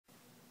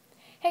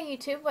Hey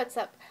YouTube, what's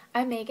up?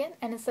 I'm Megan,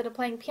 and instead of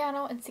playing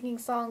piano and singing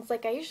songs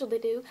like I usually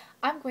do,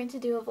 I'm going to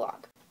do a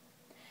vlog.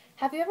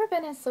 Have you ever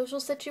been in a social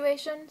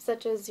situation,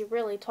 such as you're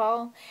really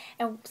tall,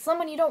 and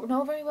someone you don't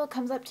know very well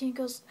comes up to you and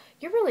goes,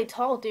 "You're really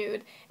tall,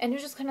 dude," and you're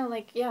just kind of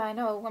like, "Yeah, I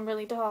know, I'm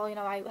really tall,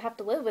 I have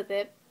to live with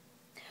it."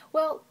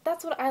 Well,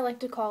 that's what I like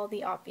to call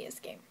the obvious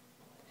game.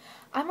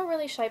 I'm a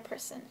really shy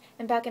person,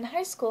 and back in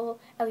high school,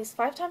 at least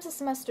 5 times a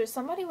semester,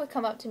 somebody would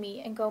come up to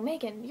me and go,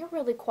 "Megan, you're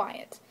really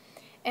quiet."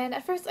 And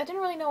at first, I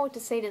didn't really know what to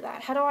say to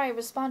that. How do I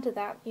respond to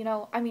that? I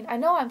know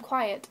I'm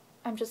quiet.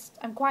 I'm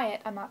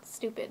quiet. I'm not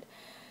stupid.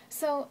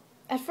 So,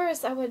 at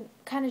first, I would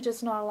kind of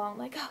just nod along,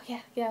 like, "Oh,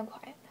 yeah, I'm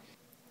quiet."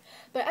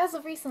 But as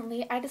of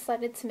recently, I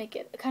decided to make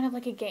it kind of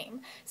like a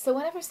game. So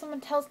whenever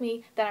someone tells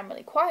me that I'm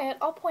really quiet,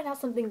 I'll point out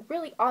something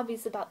really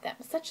obvious about them,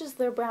 such as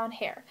their brown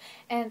hair.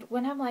 And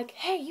when I'm like,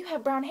 "Hey, you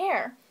have brown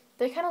hair,"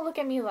 they kind of look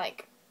at me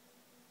like,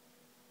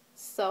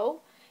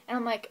 "So?" And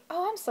I'm like,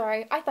 "Oh, I'm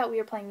sorry. I thought we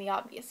were playing the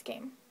obvious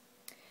game."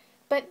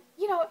 But,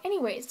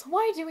 anyways,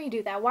 why do we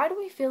do that? Why do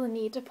we feel the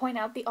need to point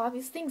out the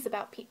obvious things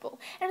about people?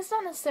 And it's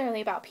not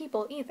necessarily about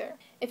people either.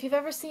 If you've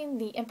ever seen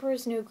The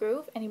Emperor's New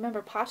Groove, and you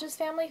remember Pacha's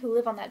family who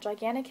live on that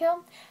gigantic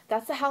hill,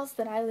 that's the house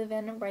that I live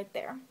in right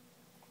there.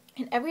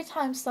 And every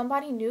time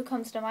somebody new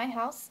comes to my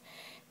house,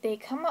 they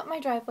come up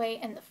my driveway,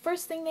 and the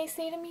first thing they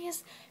say to me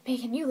is,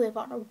 "Megan, you live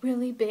on a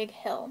really big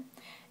hill."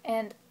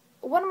 And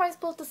what am I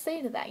supposed to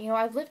say to that?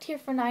 I've lived here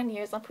for 9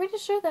 years. I'm pretty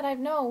sure that I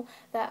know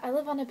that I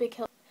live on a big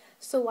hill.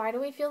 So why do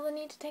we feel the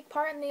need to take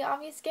part in the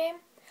obvious game?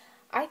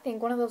 I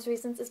think one of those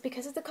reasons is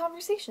because it's a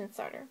conversation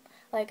starter.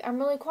 Like, I'm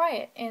really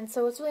quiet, and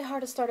so it's really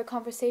hard to start a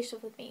conversation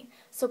with me.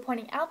 So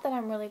pointing out that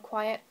I'm really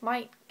quiet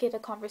might get a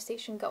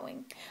conversation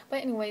going.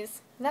 But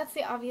anyways, that's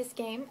the obvious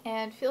game,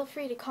 and feel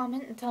free to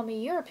comment and tell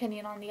me your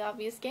opinion on the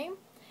obvious game.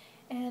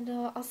 And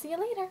I'll see you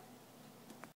later.